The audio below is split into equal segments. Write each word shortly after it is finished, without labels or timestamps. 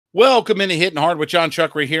Welcome into Hittin' Hard with Jon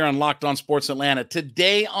Chuckery here on Locked On Sports Atlanta.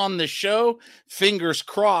 Today on the show, fingers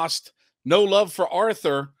crossed, no love for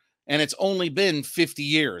Arthur, and it's only been 50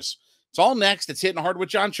 years. It's all next. It's Hittin' Hard with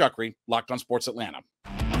Jon Chuckery, Locked On Sports Atlanta.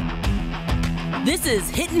 This is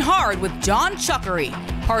Hittin' Hard with Jon Chuckery,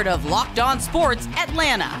 part of Locked On Sports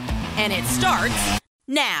Atlanta, and it starts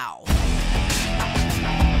now.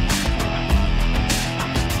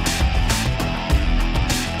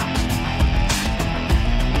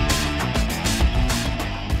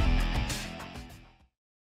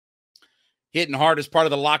 Hittin' Hard is part of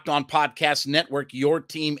the Locked On Podcast Network, your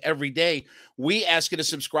team every day. We ask you to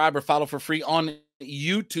subscribe or follow for free on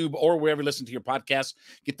YouTube or wherever you listen to your podcast.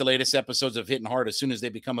 Get the latest episodes of Hittin' Hard as soon as they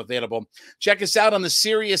become available. Check us out on the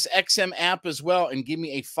Sirius XM app as well, and give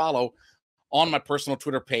me a follow on my personal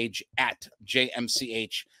Twitter page at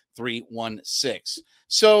JMCH316.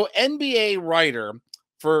 So NBA writer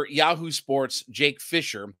for Yahoo Sports, Jake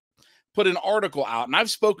Fisher, put an article out, and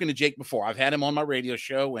I've spoken to Jake before. I've had him on my radio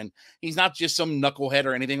show, and he's not just some knucklehead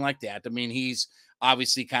or anything like that. I mean, he's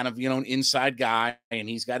obviously kind of, an inside guy, and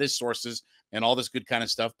he's got his sources and all this good kind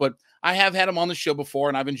of stuff. But I have had him on the show before,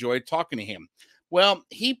 and I've enjoyed talking to him. Well,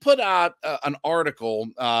 he put out an article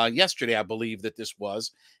yesterday, I believe that this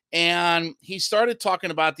was, and he started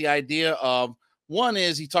talking about the idea of,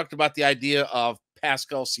 he talked about the idea of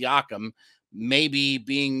Pascal Siakam maybe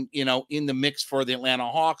being, in the mix for the Atlanta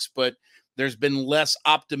Hawks, but there's been less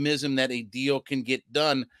optimism that a deal can get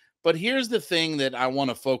done. But here's the thing that I want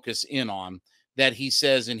to focus in on that he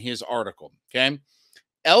says in his article, okay?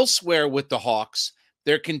 Elsewhere with the Hawks,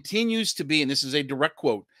 there continues to be, and this is a direct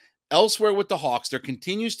quote, elsewhere with the Hawks, there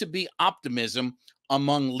continues to be optimism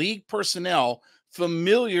among league personnel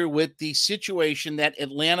familiar with the situation that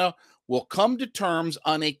Atlanta will come to terms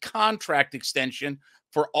on a contract extension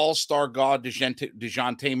for all-star guard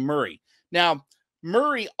Dejounte Murray. Now,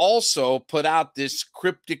 Murray also put out this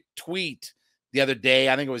cryptic tweet the other day.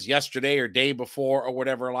 I think it was yesterday or day before or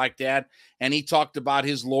whatever like that. And he talked about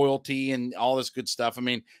his loyalty and all this good stuff. I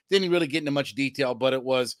mean, didn't really get into much detail, but it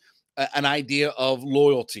was an idea of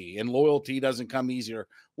loyalty. And loyalty doesn't come easier,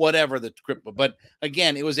 whatever the crypto. But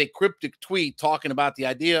again, it was a cryptic tweet talking about the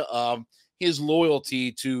idea of his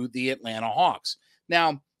loyalty to the Atlanta Hawks.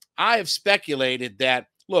 Now, I have speculated that,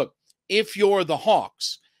 look, if you're the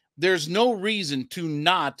Hawks, there's no reason to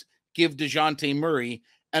not give Dejounte Murray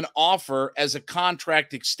an offer as a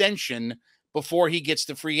contract extension before he gets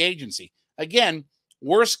to free agency. Again,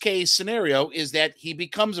 worst case scenario is that he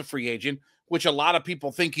becomes a free agent, which a lot of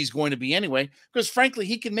people think he's going to be anyway, because frankly,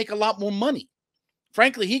 he can make a lot more money.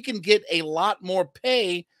 Frankly, he can get a lot more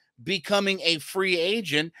pay becoming a free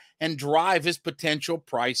agent and drive his potential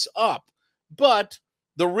price up. But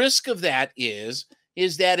the risk of that is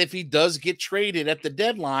that if he does get traded at the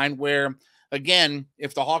deadline where, again,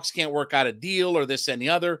 if the Hawks can't work out a deal or this and the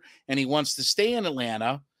other, and he wants to stay in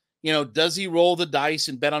Atlanta, does he roll the dice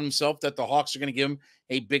and bet on himself that the Hawks are going to give him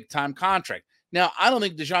a big-time contract? Now, I don't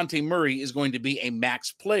think Dejounte Murray is going to be a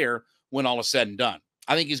max player when all is said and done.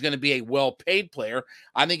 I think he's going to be a well-paid player.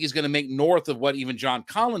 I think he's going to make north of what even John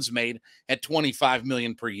Collins made at $25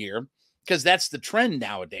 million per year, because that's the trend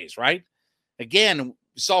nowadays, right? Again,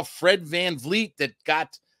 we saw Fred VanVleet that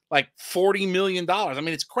got like $40 million. I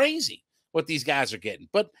mean, it's crazy what these guys are getting,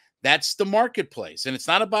 but that's the marketplace. And it's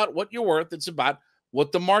not about what you're worth. It's about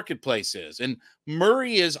what the marketplace is. And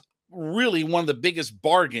Murray is really one of the biggest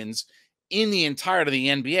bargains in the entirety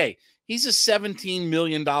of the NBA. He's a $17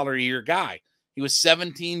 million a year guy. He was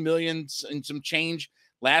 $17 million and some change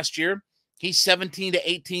last year. He's $17 to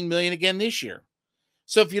 $18 million again this year.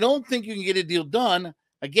 So if you don't think you can get a deal done,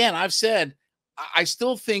 again, I've said, I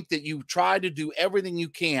still think that you try to do everything you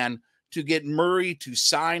can to get Murray to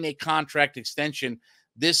sign a contract extension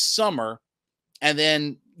this summer, and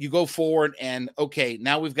then you go forward and, okay,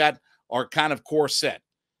 now we've got our kind of core set.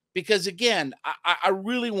 Because, again, I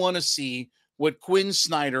really want to see what Quin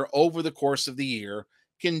Snyder over the course of the year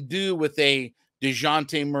can do with a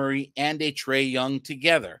Dejounte Murray and a Trae Young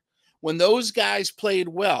together. When those guys played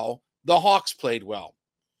well, the Hawks played well.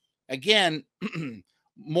 Again,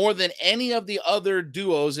 more than any of the other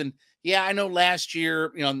duos. And yeah, I know last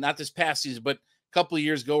year, not this past season, but a couple of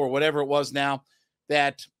years ago or whatever it was now,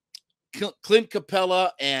 that Clint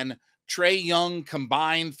Capella and Trae Young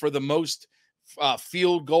combined for the most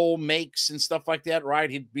field goal makes and stuff like that,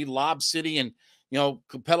 right? He'd be Lob City and,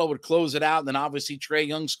 Capella would close it out. And then obviously Trae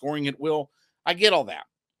Young scoring at will. I get all that.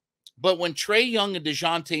 But when Trae Young and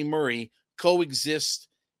Dejounte Murray coexist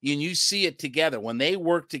and you see it together, when they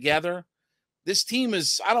work together, this team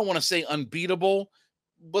is, I don't want to say unbeatable,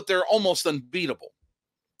 but they're almost unbeatable.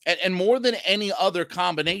 And more than any other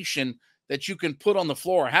combination that you can put on the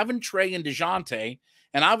floor. Having Trae and Dejounte,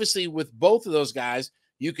 and obviously with both of those guys,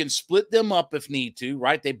 you can split them up if need to,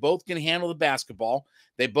 right? They both can handle the basketball.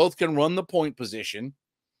 They both can run the point position.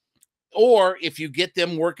 Or if you get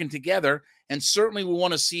them working together, and certainly we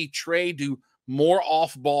want to see Trae do more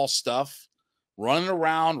off-ball stuff, running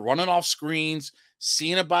around, running off screens,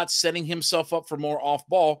 seeing about setting himself up for more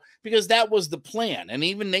off-ball, because that was the plan. And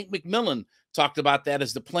even Nate McMillan talked about that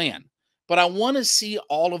as the plan. But I want to see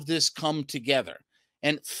all of this come together.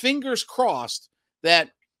 And fingers crossed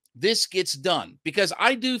that this gets done. Because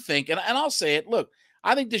I do think, and I'll say it, look,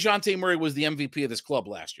 I think Dejounte Murray was the MVP of this club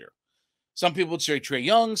last year. Some people would say Trae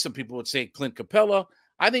Young. Some people would say Clint Capella.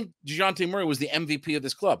 I think Dejounte Murray was the MVP of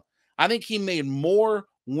this club. I think he made more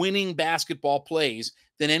winning basketball plays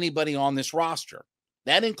than anybody on this roster.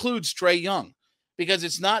 That includes Trae Young, because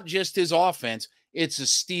it's not just his offense. It's a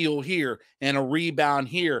steal here and a rebound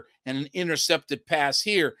here and an intercepted pass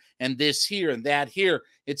here and this here and that here.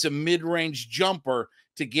 It's a mid-range jumper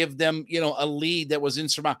to give them, a lead that was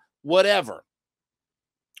insurmountable. Whatever.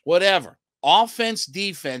 Offense,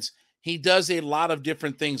 defense, he does a lot of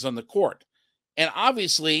different things on the court. And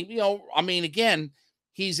obviously, again,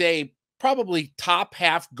 he's a probably top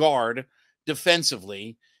half guard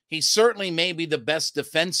defensively. He's certainly maybe the best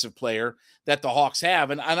defensive player that the Hawks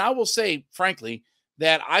have. And I will say, frankly,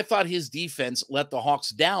 that I thought his defense let the Hawks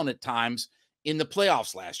down at times in the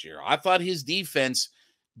playoffs last year. I thought his defense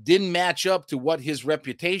didn't match up to what his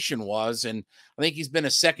reputation was. And I think he's been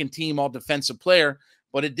a second-team all-defensive player,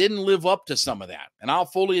 but it didn't live up to some of that. And I'll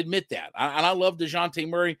fully admit that. And I love Dejounte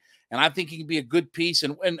Murray, and I think he can be a good piece.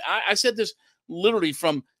 And I said this literally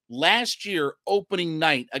from last year opening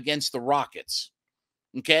night against the Rockets.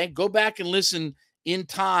 Okay, go back and listen in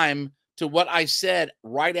time to what I said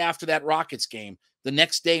right after that Rockets game the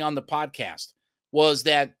next day on the podcast, was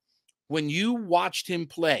that when you watched him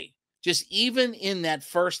play, just even in that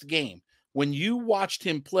first game, when you watched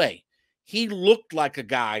him play, he looked like a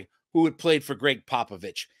guy who had played for Greg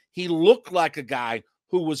Popovich. He looked like a guy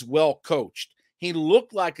who was well coached. He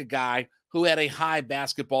looked like a guy who had a high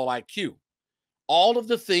basketball IQ. All of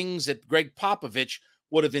the things that Greg Popovich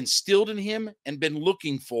would have instilled in him and been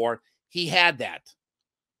looking for, he had that.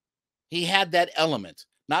 He had that element.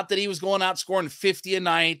 Not that he was going out scoring 50 a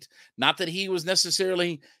night. Not that he was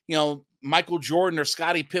necessarily, Michael Jordan or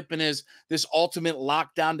Scottie Pippen is this ultimate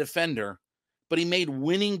lockdown defender. But he made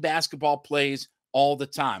winning basketball plays all the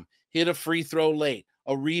time. Hit a free throw late,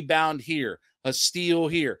 a rebound here, a steal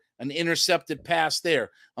here, an intercepted pass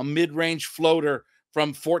there, a mid-range floater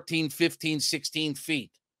from 14, 15, 16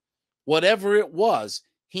 feet. Whatever it was,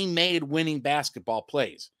 he made winning basketball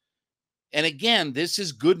plays. And again, this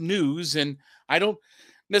is good news, and I don't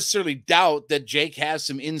necessarily doubt that Jake has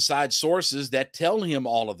some inside sources that tell him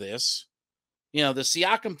all of this. The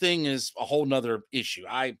Siakam thing is a whole nother issue.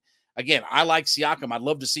 I like Siakam. I'd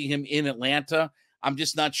love to see him in Atlanta. I'm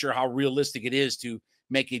just not sure how realistic it is to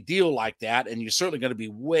make a deal like that, and you're certainly going to be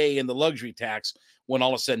way in the luxury tax when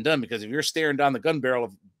all is said and done, because if you're staring down the gun barrel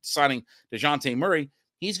of signing Dejounte Murray,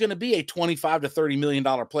 he's going to be a $25 to $30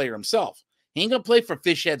 million player himself. He ain't going to play for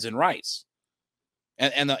fish heads and rice.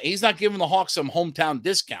 And he's not giving the Hawks some hometown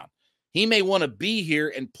discount. He may want to be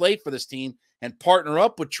here and play for this team and partner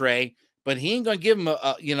up with Trae, but he ain't going to give him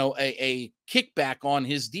a kickback on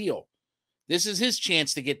his deal. This is his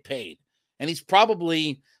chance to get paid. And he's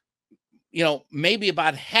probably, maybe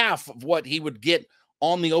about half of what he would get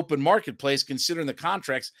on the open marketplace, considering the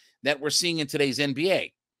contracts that we're seeing in today's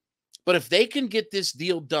NBA. But if they can get this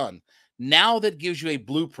deal done, now that gives you a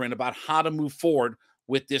blueprint about how to move forward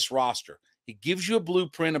with this roster. It gives you a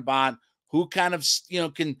blueprint about who kind of,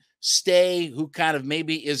 can stay, who kind of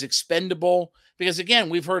maybe is expendable. Because, again,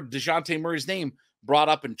 we've heard Dejounte Murray's name brought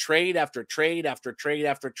up in trade after trade after trade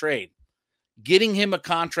after trade. Getting him a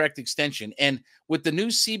contract extension. And with the new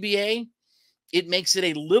CBA, it makes it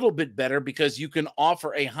a little bit better because you can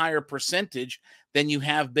offer a higher percentage than you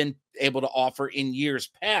have been able to offer in years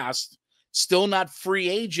past. Still not free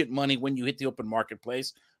agent money when you hit the open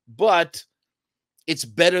marketplace, but it's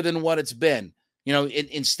better than what it's been.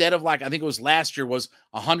 Instead of I think it was last year was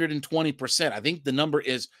 120%. I think the number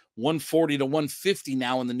is 140 to 150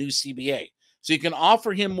 now in the new CBA. So you can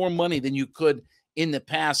offer him more money than you could in the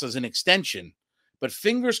past as an extension. But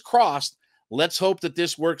fingers crossed, let's hope that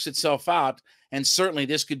this works itself out. And certainly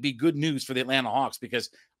this could be good news for the Atlanta Hawks, because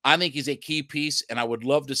I think he's a key piece, and I would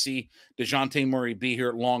love to see Dejounte Murray be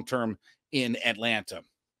here long-term in Atlanta.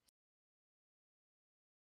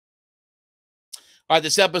 All right,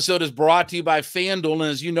 this episode is brought to you by FanDuel. And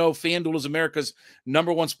as you know, FanDuel is America's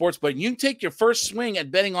 #1 sports book. You can take your first swing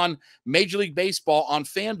at betting on Major League Baseball on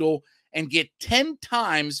FanDuel and get 10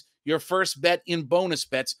 times your first bet in bonus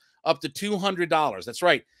bets up to $200. That's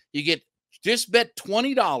right. You get just bet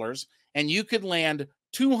 $20 and you could land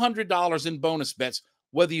 $200 in bonus bets,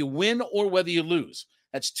 whether you win or whether you lose.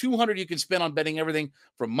 That's $200 you can spend on betting everything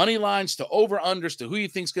from money lines to over-unders to who you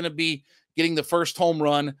think is going to be getting the first home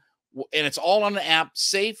run. And it's all on the app,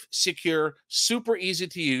 safe, secure, super easy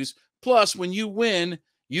to use. Plus, when you win,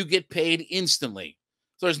 you get paid instantly.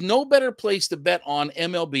 So there's no better place to bet on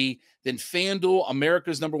MLB than FanDuel,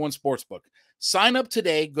 America's #1 sportsbook. Sign up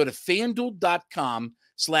today. Go to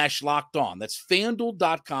FanDuel.com/lockedon. That's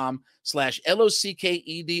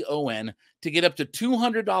FanDuel.com/LOCKEDON to get up to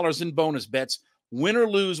 $200 in bonus bets, win or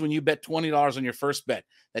lose when you bet $20 on your first bet.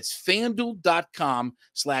 That's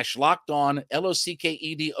FanDuel.com/lockedon,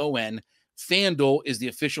 LOCKEDON. FanDuel is the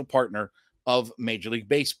official partner of Major League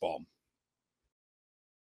Baseball.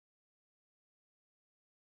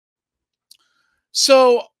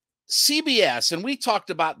 So CBS, and we talked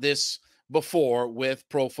about this before with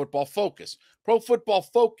Pro Football Focus. Pro Football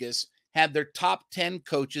Focus had their top 10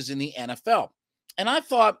 coaches in the NFL. And I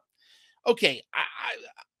thought, okay,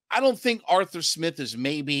 I don't think Arthur Smith is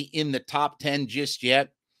maybe in the top 10 just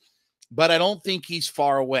yet, but I don't think he's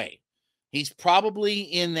far away. He's probably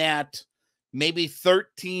in that maybe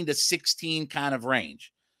 13 to 16 kind of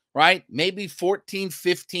range, right? Maybe 14,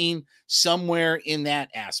 15, somewhere in that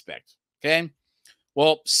aspect, okay?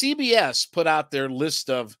 Well, CBS put out their list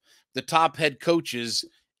of the top head coaches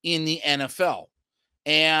in the NFL.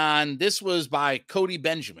 And this was by Cody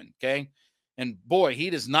Benjamin, okay? And boy, he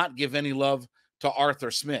does not give any love to Arthur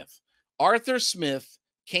Smith. Arthur Smith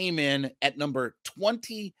came in at number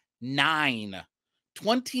 29.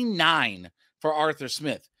 29 for Arthur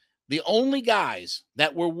Smith. The only guys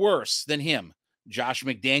that were worse than him, Josh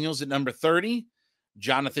McDaniels at number 30,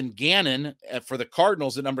 Jonathan Gannon for the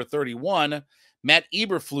Cardinals at number 31, Matt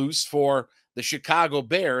Eberflus for the Chicago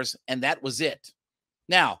Bears, and that was it.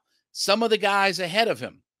 Now, some of the guys ahead of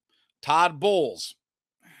him, Todd Bowles.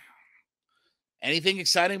 Anything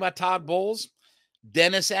exciting about Todd Bowles?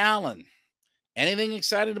 Dennis Allen. Anything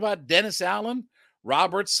exciting about Dennis Allen?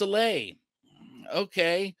 Robert Saleh.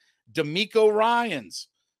 Okay. D'Amico Ryans,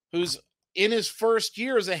 who's in his first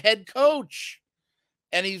year as a head coach,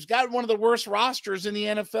 and he's got one of the worst rosters in the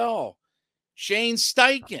NFL. Shane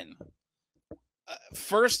Steichen.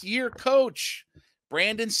 First-year coach,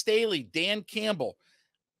 Brandon Staley, Dan Campbell.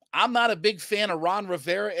 I'm not a big fan of Ron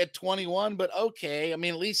Rivera at 21, but okay. I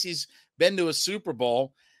mean, at least he's been to a Super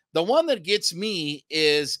Bowl. The one that gets me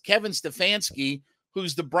is Kevin Stefanski,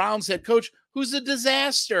 who's the Browns head coach, who's a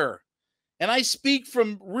disaster. And I speak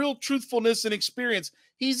from real truthfulness and experience.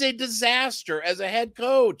 He's a disaster as a head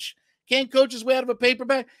coach. Can't coach his way out of a paper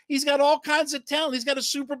bag. He's got all kinds of talent. He's got a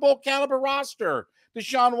Super Bowl caliber roster.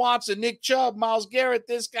 Deshaun Watson, Nick Chubb, Myles Garrett,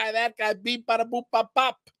 this guy, that guy, beep, bada, boop, bop,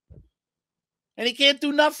 pop. And he can't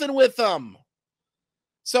do nothing with them.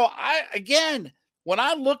 So when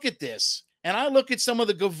I look at this and I look at some of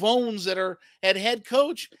the gavones that are at head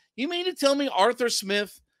coach, you mean to tell me Arthur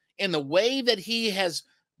Smith, in the way that he has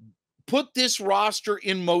put this roster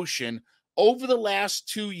in motion over the last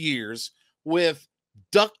 2 years with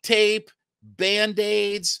duct tape,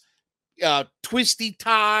 Band-Aids, twisty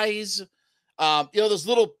ties, those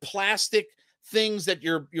little plastic things that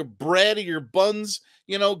your bread or your buns,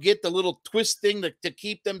 get the little twist thing to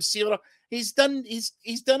keep them sealed up. He's done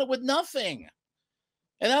it with nothing.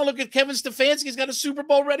 And now look at Kevin Stefanski. He's got a Super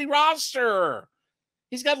Bowl ready roster.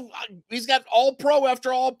 He's got all pro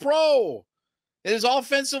after all pro. And his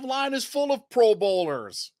offensive line is full of Pro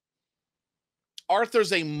Bowlers.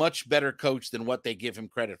 Arthur's a much better coach than what they give him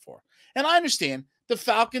credit for. And I understand the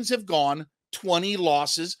Falcons have gone 20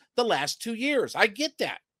 losses the last 2 years. I get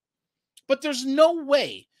that. But there's no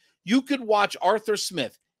way you could watch Arthur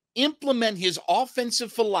Smith implement his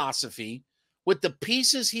offensive philosophy with the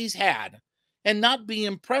pieces he's had and not be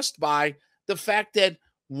impressed by the fact that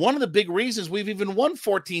one of the big reasons we've even won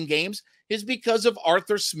 14 games is because of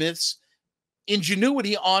Arthur Smith's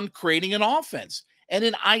ingenuity on creating an offense and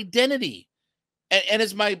an identity. And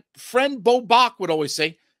as my friend Bo Bach would always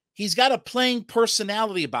say, he's got a playing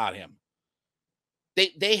personality about him.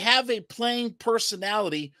 They have a playing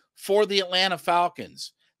personality for the Atlanta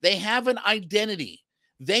Falcons. They have an identity.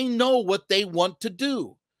 They know what they want to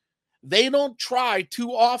do. They don't try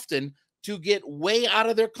too often to get way out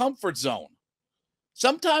of their comfort zone.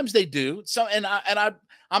 Sometimes they do.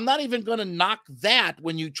 I'm not even going to knock that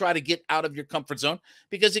when you try to get out of your comfort zone,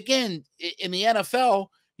 because again, in the NFL,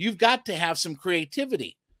 you've got to have some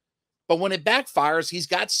creativity. But when it backfires, he's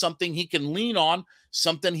got something he can lean on,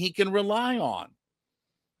 something he can rely on.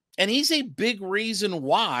 And he's a big reason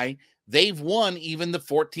why they've won even the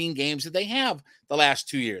 14 games that they have the last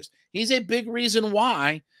 2 years. He's a big reason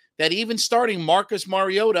why that even starting Marcus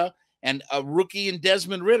Mariota and a rookie in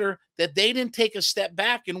Desmond Ridder, that they didn't take a step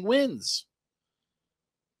back in wins.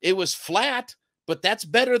 It was flat, but that's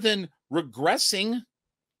better than regressing.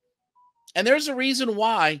 And there's a reason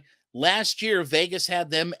why last year Vegas had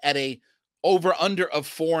them at a over-under of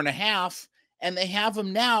 4.5, and they have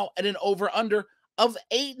them now at an over-under of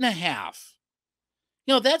 8.5.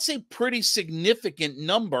 You know, that's a pretty significant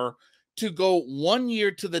number to go 1 year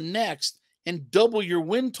to the next and double your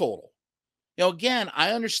win total. You know, again,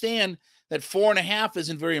 I understand that 4.5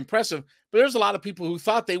 isn't very impressive, but there's a lot of people who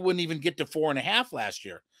thought they wouldn't even get to 4.5 last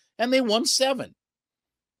year, and they won 7.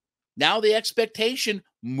 Now the expectation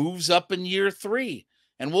moves up in year 3,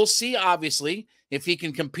 and we'll see, obviously, if he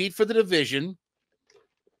can compete for the division,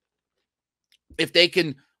 if they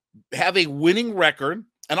can have a winning record.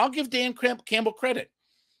 And I'll give Dan Campbell credit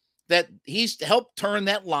that he's helped turn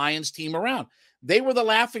that Lions team around. They were the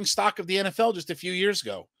laughing stock of the NFL just a few years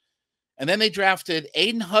ago. And then they drafted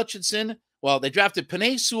Aiden Hutchinson. Well, they drafted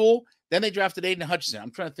Penei Sewell. Then they drafted Aiden Hutchinson.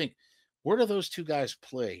 I'm trying to think, where do those two guys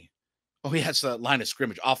play? Oh, yeah, it's the line of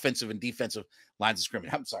scrimmage, offensive and defensive lines of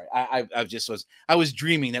scrimmage. I'm sorry. I was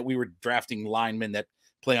dreaming that we were drafting linemen that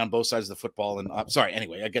play on both sides of the football. And I'm sorry.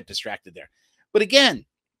 Anyway, I get distracted there. But again,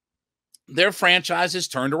 their franchise is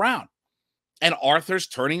turned around. And Arthur's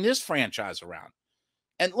turning this franchise around.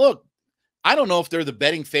 And look, I don't know if they're the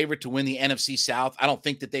betting favorite to win the NFC South. I don't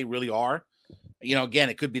think that they really are. You know, again,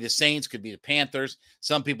 it could be the Saints, could be the Panthers.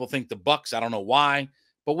 Some people think the Bucks. I don't know why,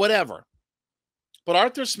 but whatever. But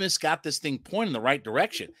Arthur Smith's got this thing pointing in the right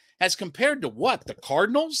direction. As compared to what? The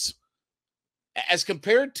Cardinals? As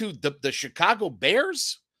compared to the Chicago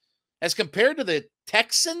Bears? As compared to the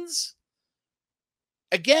Texans?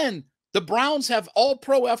 Again, the Browns have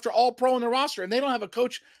all-pro after all-pro in their roster, and they don't have a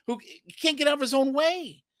coach who can't get out of his own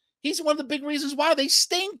way. He's one of the big reasons why they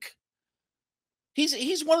stink.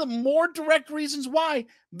 He's one of the more direct reasons why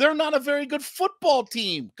they're not a very good football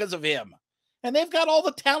team because of him. And they've got all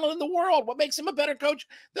the talent in the world. What makes him a better coach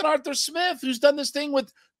than Arthur Smith, who's done this thing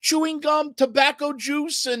with chewing gum, tobacco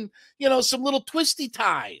juice, and, you know, some little twisty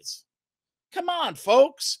ties? Come on,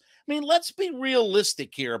 folks. I mean, let's be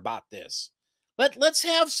realistic here about this. Let's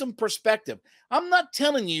have some perspective. I'm not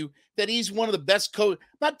telling you that he's one of the best coaches.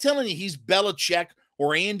 I'm not telling you he's Belichick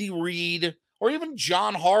or Andy Reid or even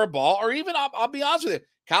John Harbaugh or even, I'll be honest with you,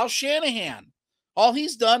 Kyle Shanahan. All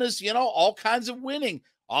he's done is, you know, all kinds of winning.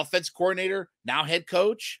 Offense coordinator, now head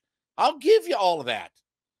coach. I'll give you all of that.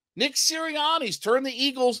 Nick Sirianni's turned the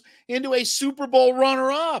Eagles into a Super Bowl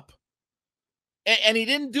runner-up. And he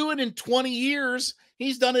didn't do it in 20 years.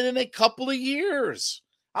 He's done it in a couple of years.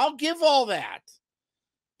 I'll give all that.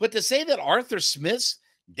 But to say that Arthur Smith's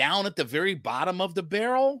down at the very bottom of the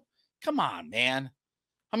barrel, come on, man.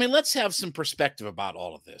 I mean, let's have some perspective about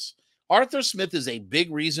all of this. Arthur Smith is a big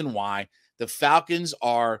reason why the Falcons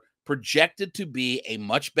are projected to be a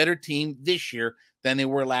much better team this year than they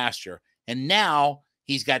were last year. And now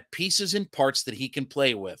he's got pieces and parts that he can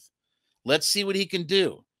play with. Let's see what he can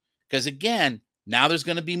do. Because again, now there's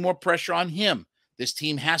going to be more pressure on him. This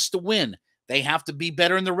team has to win. They have to be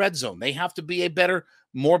better in the red zone. They have to be a better,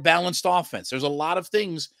 more balanced offense. There's a lot of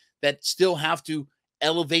things that still have to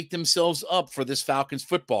elevate themselves up for this Falcons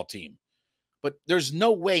football team. But there's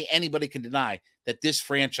no way anybody can deny that this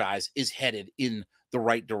franchise is headed in the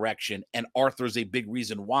right direction. And Arthur's a big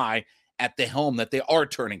reason why at the helm that they are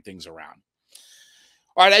turning things around.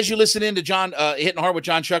 All right, as you listen in to John, Hittin' Hard with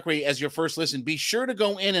Jon Chuckery as your first listen, be sure to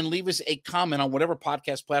go in and leave us a comment on whatever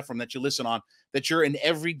podcast platform that you listen on, that you're an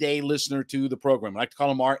everyday listener to the program. I like to call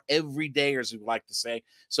them our everydayers, we like to say.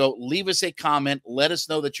 So leave us a comment. Let us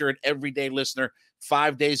know that you're an everyday listener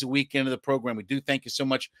 5 days a week into the program. We do thank you so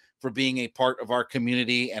much for being a part of our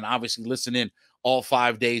community, and obviously listen in all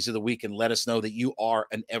 5 days of the week and let us know that you are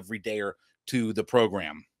an everydayer to the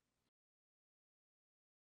program.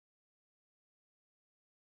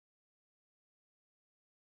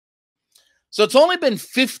 So it's only been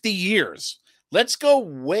 50 years. Let's go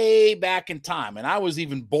way back in time. And I was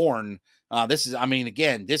even born. This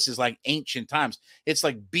is like ancient times. It's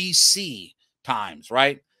like BC times,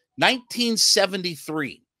 right?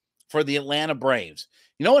 1973 for the Atlanta Braves.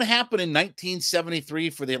 You know what happened in 1973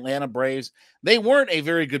 for the Atlanta Braves? They weren't a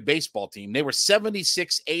very good baseball team. They were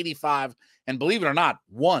 76-85, and believe it or not,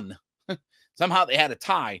 won. Somehow they had a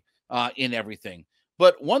tie in everything.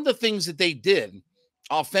 But one of the things that they did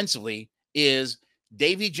offensively is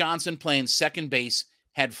Davey Johnson playing second base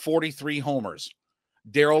had 43 homers.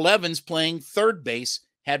 Darrell Evans playing third base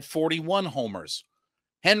had 41 homers.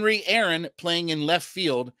 Henry Aaron playing in left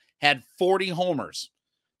field had 40 homers.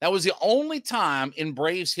 That was the only time in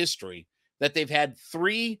Braves history that they've had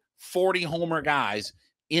 3 40-homer guys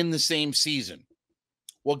in the same season.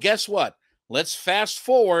 Well, guess what? Let's fast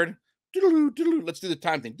forward. Let's do the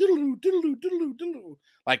time thing.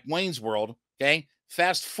 Like Wayne's World, okay?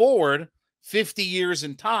 Fast forward 50 years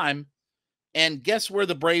in time, and guess where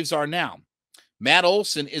the Braves are now? Matt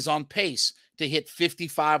Olson is on pace to hit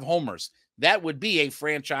 55 homers. That would be a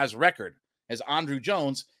franchise record, as Andrew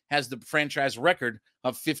Jones has the franchise record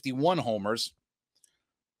of 51 homers.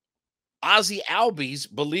 Ozzie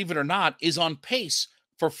Albies, believe it or not, is on pace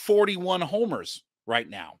for 41 homers right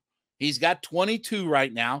now. He's got 22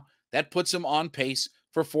 right now. That puts him on pace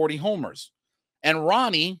for 40 homers. And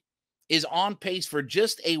Ronnie is on pace for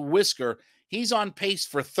just a whisker. He's on pace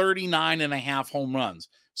for 39 and a half home runs.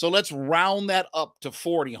 So let's round that up to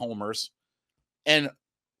 40 homers. And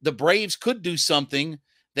the Braves could do something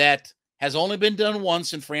that has only been done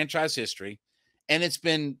once in franchise history. And it's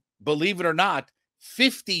been, believe it or not,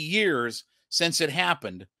 50 years since it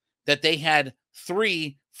happened that they had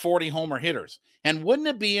 3 40-homer hitters. And wouldn't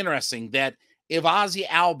it be interesting that if Ozzie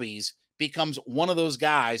Albies becomes one of those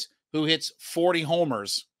guys who hits 40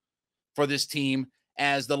 homers for this team,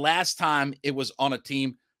 as the last time it was on a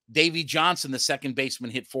team, Davey Johnson, the second baseman,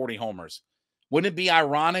 hit 40 homers. Wouldn't it be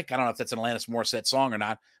ironic? I don't know if that's an Alanis Morissette song or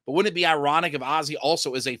not, but wouldn't it be ironic if Ozzie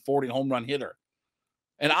also is a 40 home run hitter?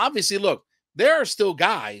 And obviously, look, there are still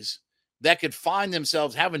guys that could find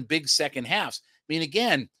themselves having big second halves. I mean,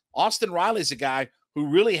 again, Austin Riley's a guy who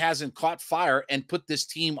really hasn't caught fire and put this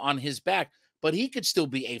team on his back, but he could still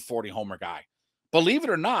be a 40-homer guy. Believe it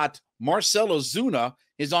or not, Marcell Ozuna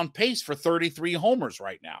is on pace for 33 homers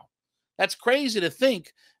right now. That's crazy to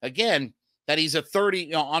think, again, that he's a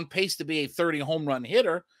 30, on pace to be a 30 home run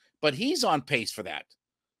hitter, but he's on pace for that.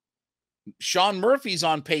 Sean Murphy's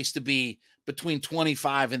on pace to be between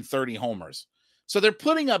 25 and 30 homers. So they're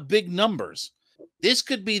putting up big numbers. This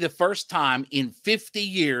could be the first time in 50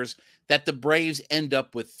 years that the Braves end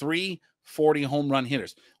up with 3 40 home run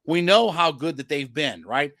hitters. We know how good that they've been,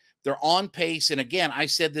 right? They're on pace. And again, I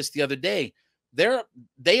said this the other day, they're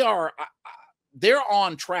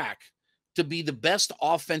on track to be the best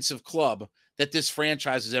offensive club that this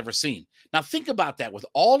franchise has ever seen. Now think about that, with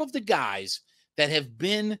all of the guys that have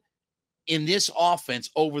been in this offense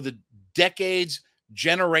over the decades,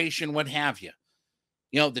 generation, what have you.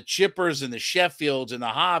 You know, the Chippers and the Sheffields and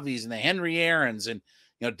the Javis and the Henry Aarons and,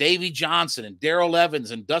 Davey Johnson and Darrell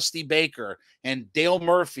Evans and Dusty Baker and Dale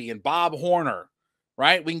Murphy and Bob Horner,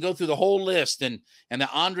 right? We can go through the whole list, and the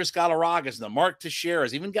Andres Galarragas and the Mark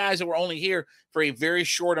Teixeiras, even guys that were only here for a very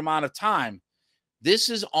short amount of time. This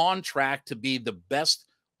is on track to be the best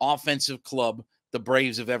offensive club the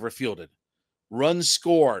Braves have ever fielded. Runs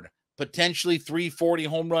scored, potentially 340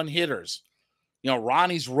 home run hitters.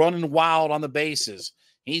 Ronnie's running wild on the bases.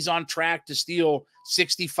 He's on track to steal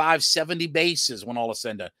 65, 70 bases when all is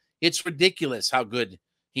said and done. It's ridiculous how good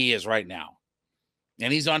he is right now.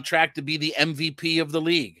 And he's on track to be the MVP of the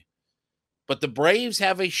league. But the Braves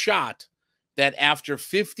have a shot that after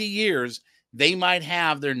 50 years, they might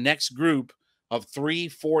have their next group of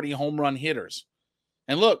 340 home run hitters.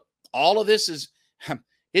 And look, all of this is,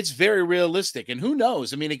 it's very realistic. And who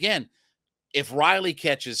knows? I mean, again, if Riley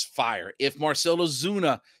catches fire, if Marcell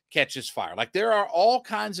Ozuna catches fire, like there are all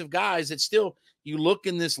kinds of guys that still, you look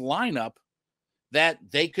in this lineup that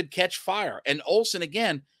they could catch fire. And Olson,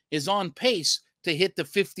 again, is on pace to hit the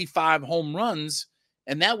 55 home runs,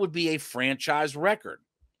 and that would be a franchise record.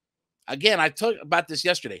 Again, I talked about this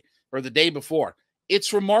yesterday or the day before.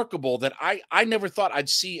 It's remarkable that I never thought I'd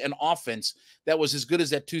see an offense that was as good as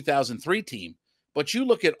that 2003 team. But you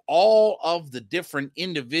look at all of the different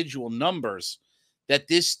individual numbers that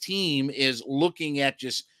this team is looking at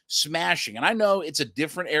just smashing. And I know it's a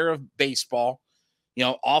different era of baseball.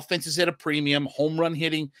 Offense is at a premium. Home run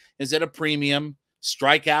hitting is at a premium.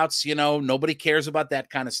 Strikeouts, nobody cares about that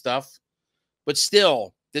kind of stuff. But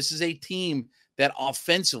still, this is a team that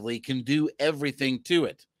offensively can do everything to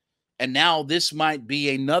it. And now this might be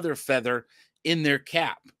another feather in their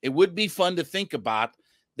cap. It would be fun to think about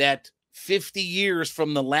that 50 years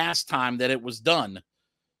from the last time that it was done.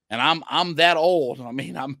 And I'm that old. I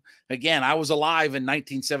mean, I was alive in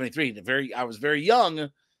 1973. I was very young,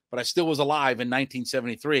 but I still was alive in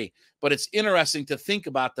 1973. But it's interesting to think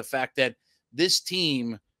about the fact that this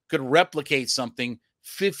team could replicate something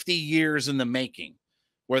 50 years in the making,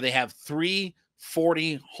 where they have 3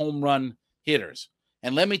 40 home run hitters.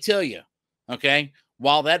 And let me tell you, okay,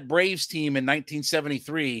 while that Braves team in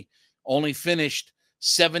 1973 only finished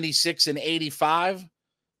 76 and 85,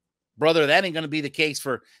 brother, that ain't going to be the case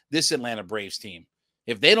for this Atlanta Braves team.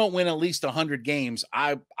 If they don't win at least 100 games,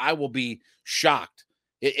 I will be shocked.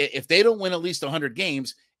 If they don't win at least 100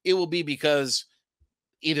 games, it will be because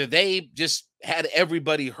either they just had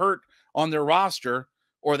everybody hurt on their roster,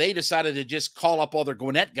 or they decided to just call up all their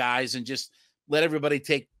Gwinnett guys and just let everybody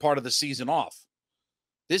take part of the season off.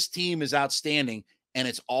 This team is outstanding, and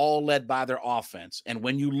it's all led by their offense. And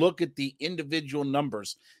when you look at the individual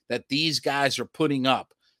numbers that these guys are putting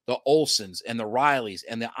up, the Olsens and the Rileys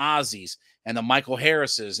and the Ozzies and the Michael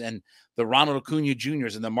Harrises and the Ronald Acuna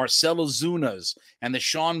Jr.'s and the Marcelo Zunas and the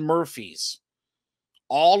Sean Murphys,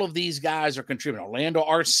 all of these guys are contributing. Orlando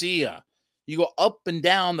Arcia. You go up and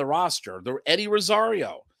down the roster. Eddie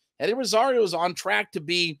Rosario. Eddie Rosario is on track to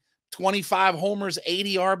be 25 homers,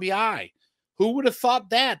 80 RBI. Who would have thought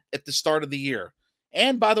that at the start of the year?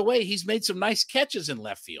 And by the way, he's made some nice catches in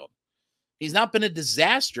left field. He's not been a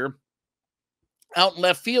disaster out in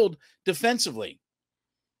left field defensively.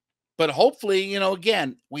 But hopefully,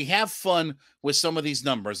 again, we have fun with some of these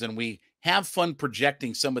numbers and we have fun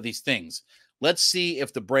projecting some of these things. Let's see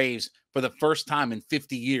if the Braves, for the first time in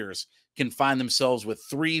 50 years, can find themselves with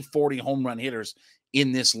 340 home run hitters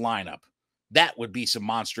in this lineup. That would be some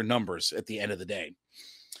monster numbers at the end of the day.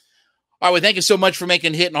 All right, well, thank you so much for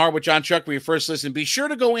making Hittin' Hard with Jon Chuckery your first listen. Be sure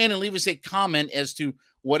to go in and leave us a comment as to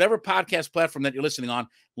whatever podcast platform that you're listening on.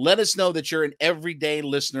 Let us know that you're an everyday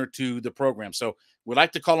listener to the program. So we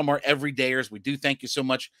like to call them our everydayers. We do thank you so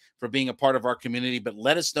much for being a part of our community, but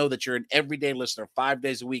let us know that you're an everyday listener 5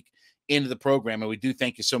 days a week into the program, and we do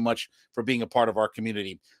thank you so much for being a part of our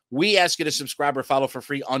community. We ask you to subscribe or follow for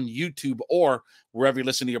free on YouTube or wherever you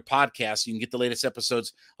listen to your podcasts. You can get the latest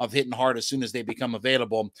episodes of Hittin' Hard as soon as they become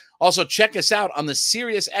available. Also, check us out on the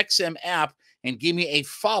SiriusXM app and give me a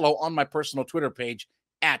follow on my personal Twitter page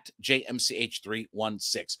at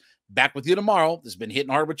JMCH316. Back with you tomorrow. This has been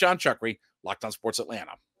Hittin' Hard with Jon Chuckery, Locked On Sports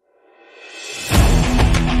Atlanta.